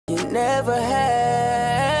never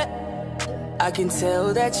had. I can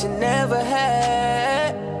tell that you never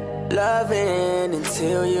had loving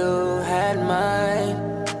until you had mine.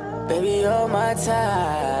 Baby, you're my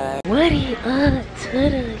type. What is up to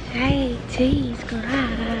the JT's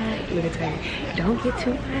garage? Look at that. Don't get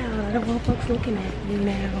too loud. I don't want folks looking at you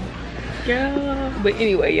now. Girl. But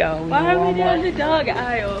anyway, y'all. Why are we down the dog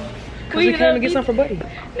aisle? Because we came to get something for Buddy.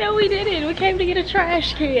 No, we didn't. We came to get a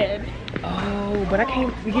trash can. Oh, but I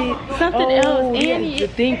can't forget Something else. Yeah, And the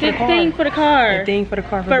thing for the car. thing for the car. The thing for the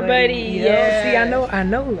car for Buddy. Yeah. See, I know what I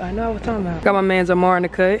was talking about. Got my man's Amar in the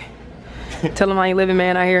cut. Tell him how you living,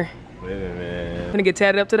 man, out here. Living, man. Gonna get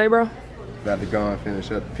tatted up today, bro? About to go and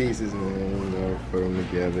finish up the pieces, man. You know, put them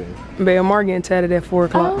together. Babe, Amar getting tatted at 4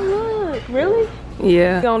 o'clock. Oh, look. Really?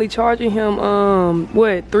 Yeah. He only charging him,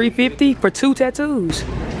 what, $350 for 2 tattoos?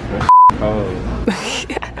 Oh.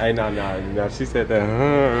 Hey, no. She said that.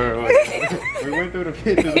 We went through the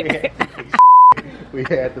pictures. We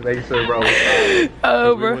had to make sure, bro.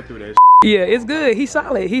 Oh, bro. We went through that. Yeah, it's good. He's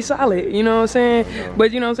solid. You know what I'm saying?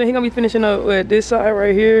 But you know what I'm saying? He gonna be finishing up with this side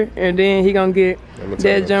right here, and then he gonna get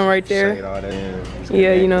that jump right there.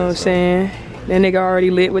 Yeah, you know what I'm saying? That nigga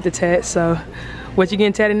already lit with the tat. So, what you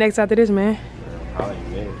getting tatted next after this, man?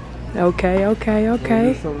 Okay.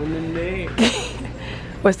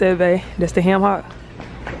 What's that, babe? That's the ham hock.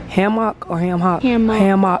 Ham hock or ham hock? Ham hock.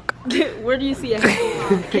 Ham hock. Where do you see a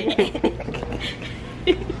ham hock?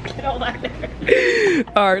 Get all out there.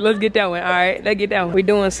 All right, let's get that one. All right, let's get that one. We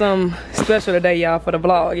doing something special today, y'all, for the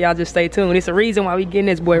vlog. Y'all just stay tuned. It's the reason why we getting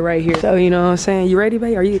this boy right here. So, you know what I'm saying? You ready,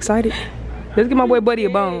 babe? Are you excited? Let's get my boy Buddy a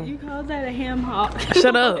bone. You call that a ham hock?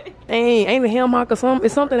 Shut up. Ain't a ham hock or something?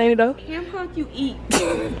 It's something, ain't it, though? Ham hock you eat.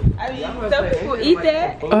 I mean, some people eat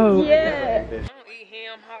that. Oh. Yeah.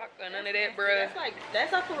 Ham hock or none of that, bruh.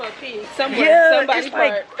 That's off of a pig somewhere. Yeah, somebody's it's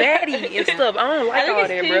like part. fatty and stuff. I don't like all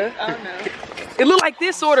that, bruh. Oh no. It look like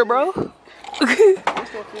this sorta, bro. Oh,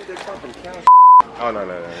 no,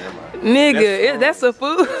 never mind. Nigga, that's a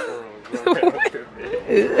food.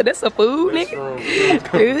 That's a food,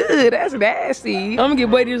 nigga. That's nasty. I'm gonna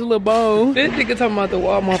get Buddy this little bone. This nigga talking about the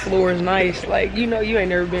Walmart floor is nice. Like, you know, you ain't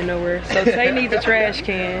never been nowhere. So Tay needs a trash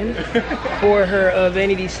can for her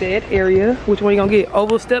vanity set area. Which one you gonna get?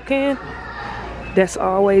 Oval step can? That's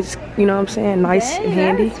always, you know what I'm saying, nice and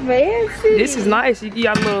handy. That's fancy. This is nice. You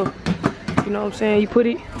got a little, you know what I'm saying, you put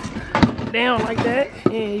it down like that,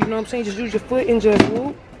 and you know what I'm saying, just use your foot and just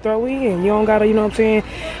whoop, throw in. You don't gotta, you know what I'm saying,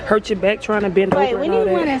 hurt your back trying to bend over. Wait, we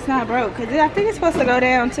need one that's not broke, because I think it's supposed to go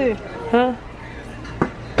down too. Huh?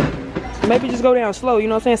 Maybe just go down slow, you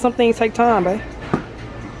know what I'm saying? Some things take time, babe.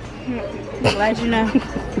 Glad you know.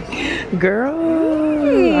 Girl,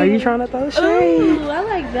 are you trying to throw shade? Ooh, I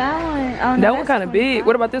like that one. Oh, no, that one kind of big.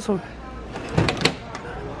 What about this one?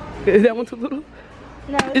 Is that one too little?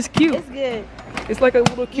 No, it's cute. It's good. It's like a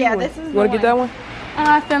little cute one. This is you want to get that one?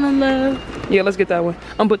 I fell in love. Yeah, let's get that one.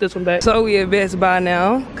 I'm gonna put this one back. So we at Best Buy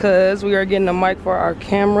now, cause we are getting a mic for our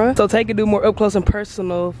camera. So Tay can do more up close and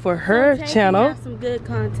personal for her channel. Have some good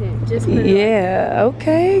content. Just put it yeah,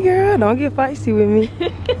 okay, girl. Don't get feisty with me.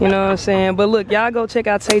 You know what I'm saying? But look, y'all go check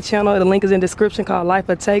out Tay's channel. The link is in the description, called Life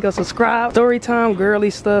of Tay. Go subscribe. Story time, girly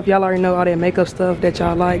stuff. Y'all already know all that makeup stuff that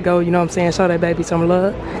y'all like. Go, you know what I'm saying? Show that baby some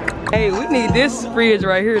love. Hey, we need this fridge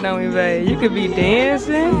right here, don't we, babe? You could be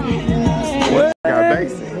dancing. What?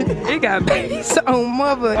 It got base on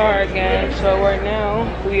mother. Alright, gang, so right now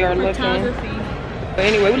we are looking. But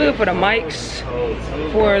anyway, we're looking for the mics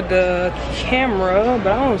for the camera,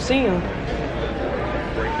 but I don't see them.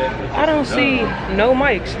 I don't see no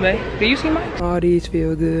mics, man. Do you see mics? All these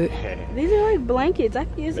feel good. These are like blankets. I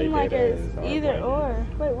can use them like as either or.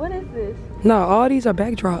 Wait, what is this? No, all these are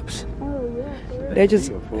backdrops. Oh yeah.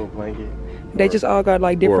 They just all got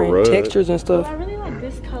like different textures and stuff. I really like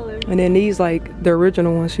this color. And then these like the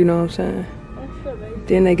original ones, you know what I'm saying? That's so basic.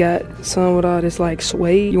 Then they got some with all this like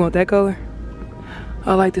suede. You want that color?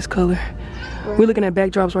 I like this color. We're looking at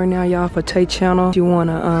backdrops right now, y'all, for Tay channel. If you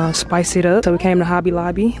wanna spice it up. So we came to Hobby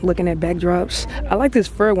Lobby looking at backdrops. I like this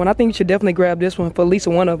fur one. I think you should definitely grab this one for at least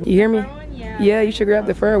one of them. You hear me? Yeah, you should grab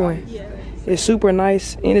the fur one. Yeah. It's super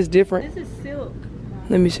nice and it's different. This is silk.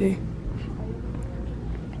 Let me see.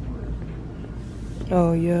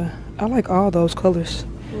 Oh yeah, I like all those colors.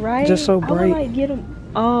 Right? Just so bright. I would like get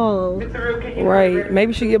them all. Right,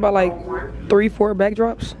 maybe you should get about like 3-4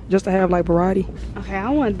 backdrops just to have like variety. Okay, I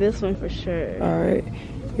want this one for sure. All right,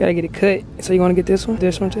 you gotta get it cut. So you want to get this one too?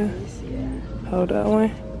 Yeah. Hold that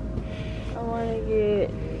one. I want to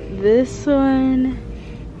get this one.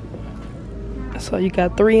 So you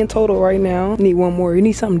got 3 in total right now. Need one more. You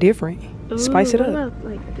need something different. Ooh, Spice it what up. about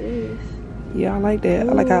like this? Yeah, I like that.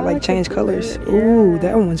 I like how I like change colors. Ooh,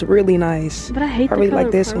 that one's really nice. But I hate I really the color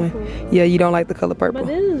like this purple. one. Yeah, you don't like the color purple. But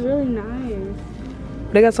this is really nice.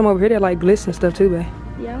 They got some over here that like glisten stuff too, babe.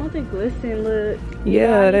 Yeah, I want the glisten look.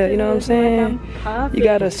 Yeah, that, you know what I'm saying? Like You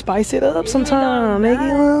gotta spice it up sometime. Make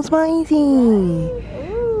it a little spicy.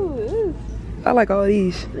 Ooh, I like all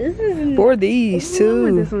these. this is. Or these I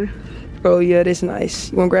want this too. one. Oh yeah, this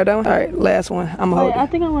nice. You wanna grab that one? All right, last one. I'm Wait, holding. I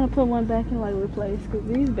think I want to put one back and like replace because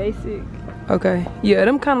these basic. Okay. Yeah,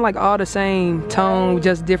 them kind of like all the same tone,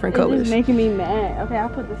 just different It's colors. just making me mad. Okay, I'll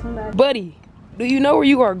put this one back. Buddy, do you know where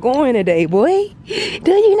you are going today, boy?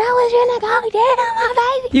 Do you know what's finna go down,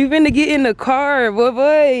 my baby? You finna get in the car,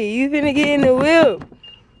 boy. You finna get in the whip.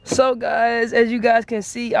 So guys, as you guys can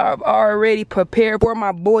see, I've already prepared for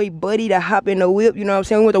my boy Buddy to hop in the whip. You know what I'm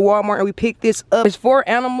saying? We went to Walmart and we picked this up. It's 4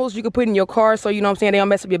 animals you can put in your car, so you know what I'm saying, they don't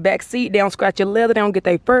mess up your back seat, they don't scratch your leather, they don't get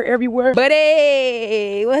their fur everywhere.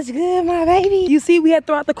 Buddy, what's good, my baby? You see, we had to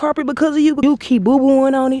throw out the carpet because of you. You keep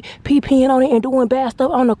boo-booing on it, pee-peeing on it, and doing bad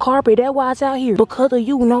stuff on the carpet. That's why it's out here. Because of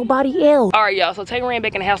you, nobody else. All right, y'all, so Tay ran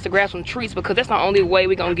back in the house to grab some treats because that's the only way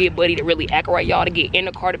we gonna get Buddy to really act right, y'all, to get in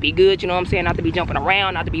the car, to be good, you know what I'm saying? Not to be jumping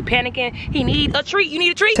around, not to be panicking. He needs a treat. You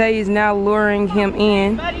need a treat. Tay is now luring him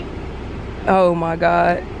in. Buddy. Oh my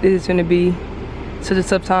God, this is gonna be such a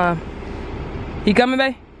tough time. He coming,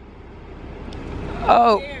 babe?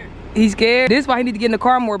 Oh, he's scared. This is why he need to get in the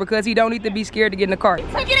car more, because he don't need to be scared to get in the car. Took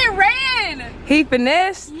it and ran. He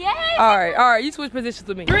finessed? Yes. All right, you switch positions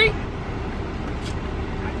with me. 3.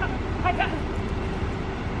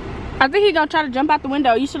 I think he gonna try to jump out the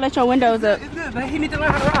window. You should let your windows up. It's good, but he need to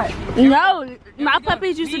learn how to ride. No, my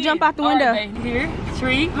puppies used to jump out the window. Right, babe. Here,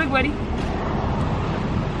 3, look, buddy.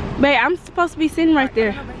 Babe, I'm supposed to be sitting right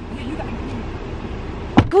there. Wait,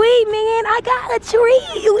 man, I got a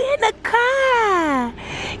treat. You in the car.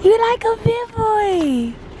 You like a big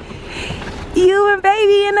boy. You and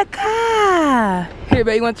baby in the car. Here,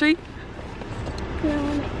 baby, you want a treat?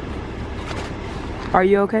 Are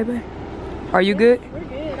you okay, babe? Are you good? We're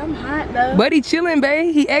good. I'm hot though. Buddy chilling,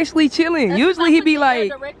 babe. He actually chilling. Usually he be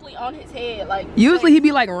like, directly on his head, like. usually he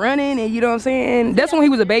be like running, and you know what I'm saying? That's when he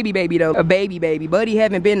was a baby though. A baby. Buddy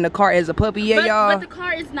haven't been in the car as a puppy yet, y'all. But the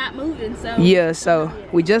car is not moving, so. Yeah, so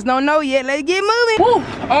we just don't know yet. Let's get moving. Woo.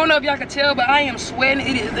 I don't know if y'all can tell, but I am sweating.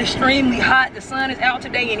 It is extremely hot. The sun is out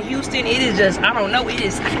today in Houston. It is just, I don't know, it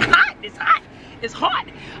is hot. It's hot. It's hot.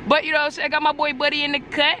 But you know what I'm saying, I got my boy Buddy in the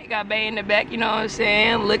cut, got Bay in the back, you know what I'm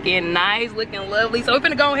saying, looking nice, looking lovely. So we're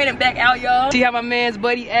finna go ahead and back out, y'all. See how my man's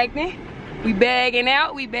Buddy acting? We bagging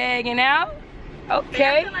out. Okay.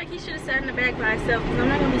 I feel like he should have sat in the back by himself, because I'm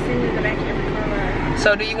not gonna be sitting in the back every car ride.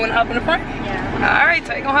 So do you wanna hop in the front? Yeah. All right,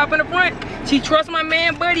 Tay gonna hop in the front. She trusts my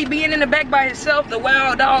man Buddy being in the back by himself, the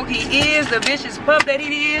wild dog he is, the vicious pup that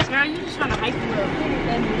he is. Girl, you just trying to hype him up.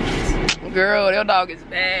 Girl, that dog is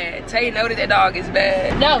bad. Tay know that dog is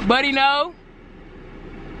bad. No. Buddy, no.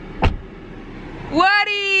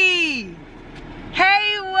 Woody!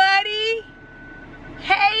 Hey, Woody!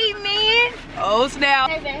 Hey, man! Oh, snap.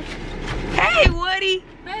 Hey, babe. Hey, Woody!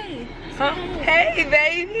 Hey. Huh? Hey,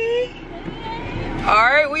 baby!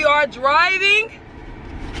 Alright, we are driving.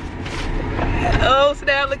 Oh,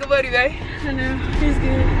 snap. Look at Buddy, babe. I know. He's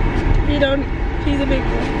good. He's a big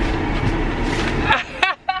boy.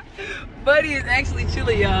 Buddy is actually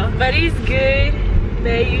chilly, y'all. Buddy's good.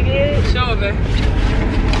 Babe, you good? Show him, babe.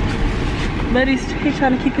 Buddy's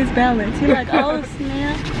trying to keep his balance. He's like, oh,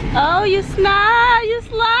 snap. Oh, you snap. You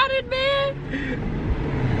slided, man.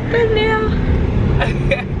 Good now.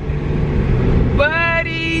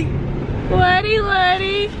 Buddy.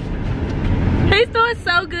 Woody. He's doing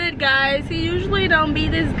so good, guys. He usually don't be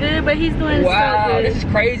this good, but he's doing so good. This is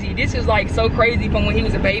crazy. This is like so crazy from when he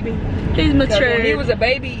was a baby. He's mature. When he was a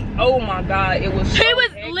baby, oh my God, it was so He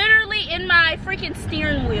was hectic. literally in my freaking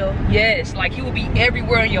steering wheel. Yes, like he would be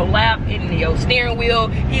everywhere in your lap, in your steering wheel.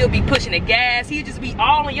 He'll be pushing the gas. He'll just be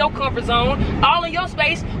all in your comfort zone, all in your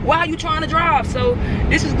space while you trying to drive. So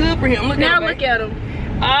this is good for him. Look Now at him, look at him.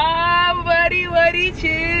 Ah, Buddy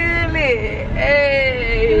chillin'.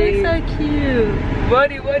 Hey. He looks so cute.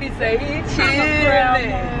 Buddy say he I'm a proud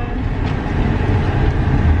chillin'. mom.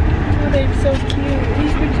 Oh, baby's so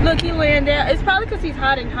cute. Look, he laying down. It's probably because he's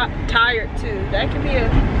hot and tired too. That could be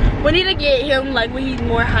we need to get him like when he's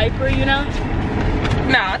more hyper, you know?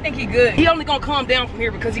 Nah, I think he good. He only gonna calm down from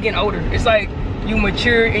here because he getting older. It's like you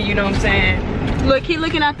mature and you know what I'm saying. Look, he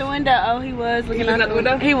looking out the window. Oh, he was looking out the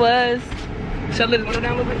window. He was. Shall I let his window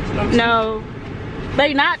down a little bit? No.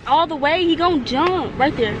 But not all the way. He gonna jump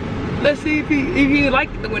right there. Let's see if he like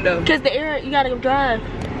the window. Cause the air, you gotta go drive.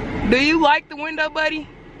 Do you like the window, buddy?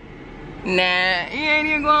 Nah, he ain't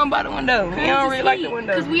even going by the window. He don't really like the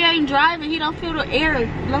window. Cause we ain't driving, he don't feel the air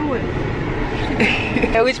blowing.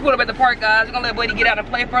 Yeah, we just pulled up at the park, guys. We're gonna let Buddy get out and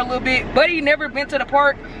play for a little bit. Buddy never been to the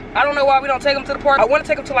park. I don't know why we don't take him to the park. I want to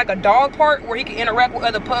take him to like a dog park where he can interact with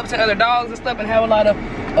other pups and other dogs and stuff and have a lot of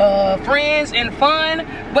friends and fun.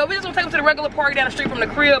 But we just gonna take him to the regular park down the street from the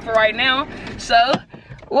crib for right now. So,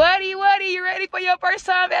 Woody, you ready for your first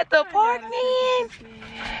time at the park, man?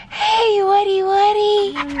 Hey, Woody.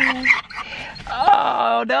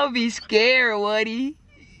 Oh, don't be scared, Woody.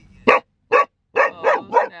 Oh,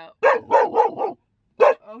 snap.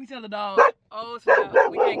 Oh, we tell the dog. Oh, snap.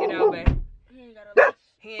 We can't get out, babe.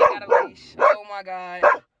 He ain't got a leash. Oh, my God.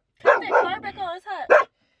 Put that car back on, it's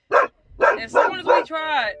hot. As soon as we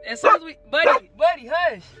tried, Buddy,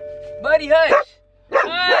 hush. Buddy, hush.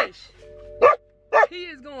 Hush. He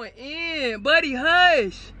is going in. Buddy,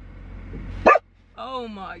 hush. Oh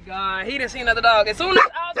my God, he done seen another dog. As soon as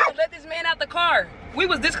I was gonna let this man out the car, we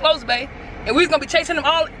was this close, babe, and we was gonna be chasing him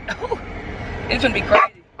all. It's gonna be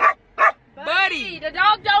crazy. Buddy, the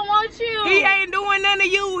dog don't want you. He ain't doing nothing to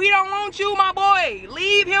you. He don't want you, my boy.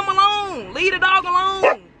 Leave him alone. Leave the dog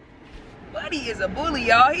alone. Buddy is a bully,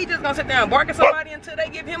 y'all. He just gonna sit there and bark at somebody until they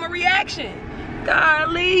give him a reaction.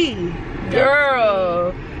 Golly,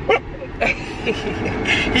 girl.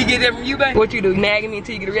 He get that from you, babe? What you do, nagging me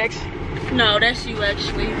until you get a reaction? No, that's you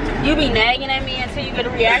actually. You be nagging at me until you get a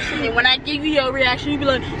reaction, and when I give you your reaction, you be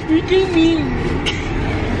like, what do you mean?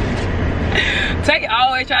 Tay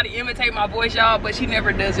always try to imitate my voice, y'all, but she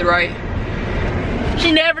never does it right.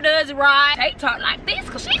 She never does it right. Tay talk like this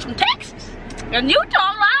because she's from Texas. And you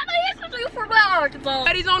talk like this because you're from Arkansas.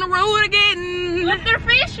 Buddy's on the road again. Look, they're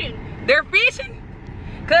fishing. They're fishing?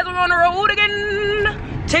 Because we're on the road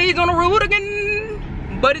again. Tay's on the road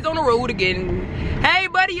again. Buddy's on the road again. Hey,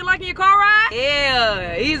 Buddy, you liking your car ride?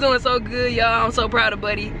 Yeah, he's doing so good, y'all. I'm so proud of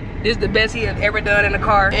Buddy. This is the best he has ever done in a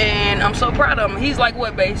car. And I'm so proud of him. He's like,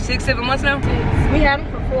 what, babe? 6, 7 months now? We had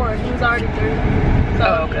him for 4. He was already 3. So,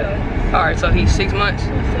 oh, okay. Yeah. All right, so he's 6 months.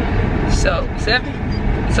 7. So,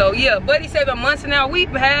 7? So, yeah, Buddy 7 months now. We've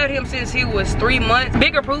had him since he was 3 months.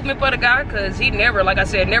 Big improvement for the guy because he never, like I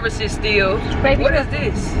said, never sits still. Baby, what is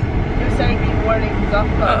this? You're saying he's warning golf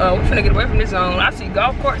cart. Uh-oh, we're finna get away from this zone. I see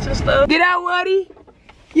golf carts and stuff. Get out, Woody.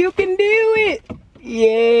 You can do it.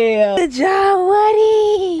 Yeah. Good job,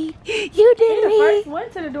 Woody. You did it. The first one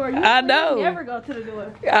to the door. You I know. Never go to the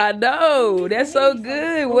door. I know. That's so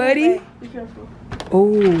good, Woody. Be careful.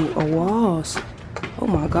 Oh, a wasp. Oh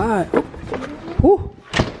my God. Woo.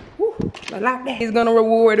 Woo. I like that. He's gonna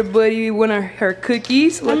reward a Buddy with one of her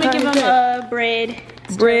cookies. Let me give him bread.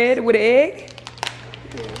 Bread with an egg?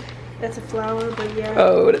 Yeah. That's a flower, but yeah.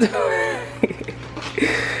 Oh,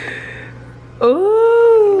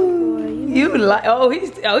 oh, you like? Oh, he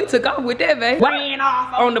took off with that, man. Ran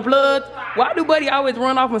off on the plug. Why do Buddy always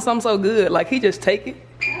run off on something so good? Like he just take it.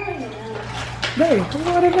 Babe,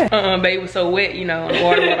 what is that? Babe was so wet, you know, on the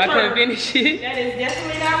water. I couldn't finish it. That is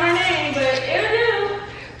definitely not my name, but it'll do.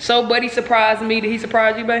 So Buddy surprised me. Did he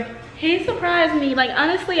surprise you, babe? He surprised me. Like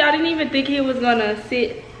honestly, I didn't even think he was gonna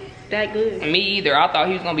sit that good. Me either. I thought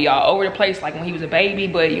he was gonna be all over the place like when he was a baby,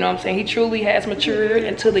 but you know what I'm saying? He truly has matured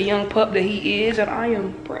into the young pup that he is, and I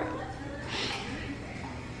am proud.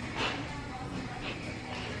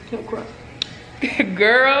 Don't cry.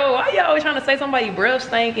 Girl, why you always trying to say somebody's breath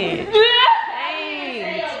stinking?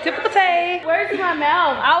 Hey, typical Tay. Where's my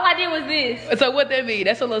mouth? All I did was this. So what that mean?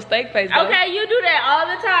 That's a little steak face, though. Okay, you do that all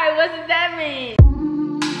the time. What does that mean?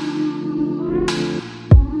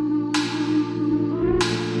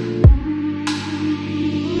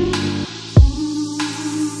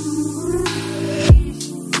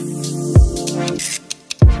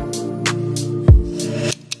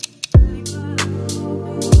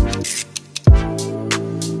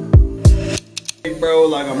 Bro,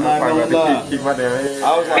 like I'm not gonna lie. Keep my damn head.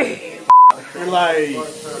 I was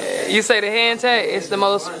like, you say the hand tag is the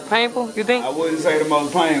most painful, you think? I wouldn't say the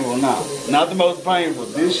most painful, no. Not the most painful.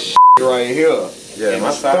 This right here. Yeah, in my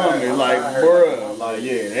the stomach, side, like, bruh, like,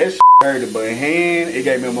 yeah, that hurted, but hand, it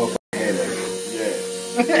gave me a motherfucking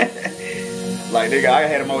headache. Yeah. Like, nigga, I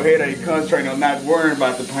had a more headache concentrating on not worrying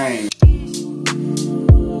about the pain.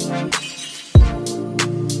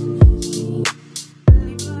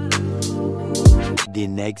 The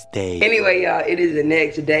next day. Anyway, y'all, it is the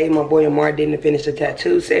next day. My boy Amar didn't finish the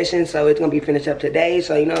tattoo session, so it's gonna be finished up today.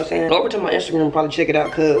 So you know what I'm saying? Go over to my Instagram and probably check it out,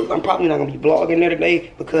 cause I'm probably not gonna be vlogging there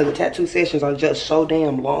today because the tattoo sessions are just so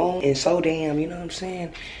damn long and so damn, you know what I'm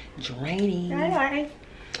saying, draining.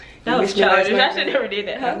 That was childish. I should never did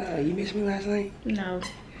that, huh? I know, you missed me last night? No.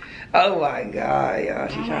 Oh my God, y'all.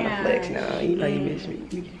 She trying to flex now. You know you miss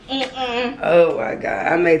me. Oh my God.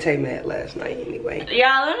 I made Tay mad last night anyway.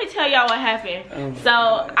 Y'all, let me tell y'all what happened.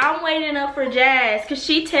 So I'm waiting up for Jazz because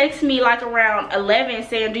she texted me like around 11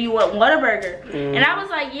 saying, do you want Whataburger? And I was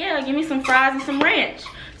like, yeah, give me some fries and some ranch.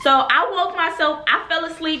 So I woke myself, I fell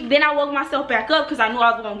asleep, then I woke myself back up because I knew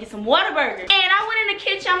I was gonna get some Whataburger. And I went in the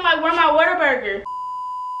kitchen, I'm like, where's my Whataburger?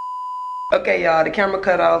 Okay, y'all, the camera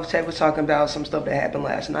cut off. Tay was talking about some stuff that happened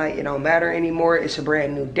last night. It don't matter anymore. It's a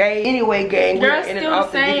brand new day. Anyway, gang, we're in and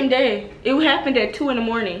off the same day. It happened at 2 in the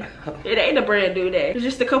morning. It ain't a brand new day. It's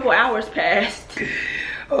just a couple hours passed.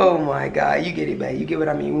 Oh my God, you get it, babe. You get what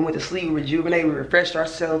I mean. We went to sleep, we rejuvenated, we refreshed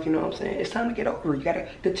ourselves, you know what I'm saying? It's time to get over it. You gotta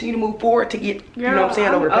continue to move forward to get, you know what I'm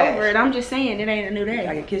saying, over it. I'm just saying, it ain't a new day.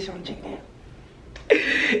 I can kiss you on the cheek now.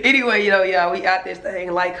 Anyway, you know, y'all, we out this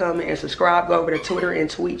thing. Like, comment, and subscribe. Go over to Twitter and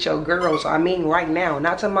tweet your girls. I mean, right now,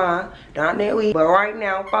 not to mine, not that week, but right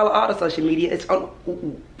now, follow all the social media. It's on.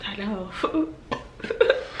 I know.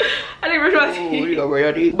 I didn't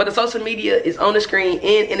realize. But the social media is on the screen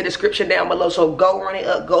and in the description down below. So go run it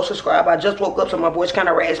up, go subscribe. I just woke up, so my voice kind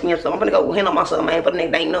of raspy, so I'm gonna go handle myself, man, for the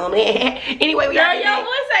next day. You know what I mean? Anyway, we got your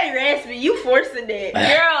voice ain't raspy. You forcing it,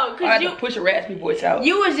 girl. Cause I had to push a raspy voice out.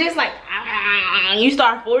 You was just like, you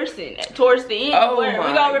start forcing it towards the end. Oh we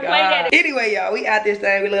gonna replay that. Anyway, y'all, we out this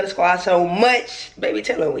thing. We love the squad so much. Baby,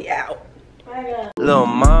 tell her we out. Little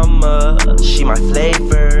mama, she my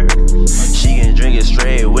flavor. She can drink it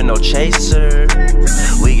straight with no chaser.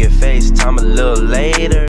 We get FaceTime a little later.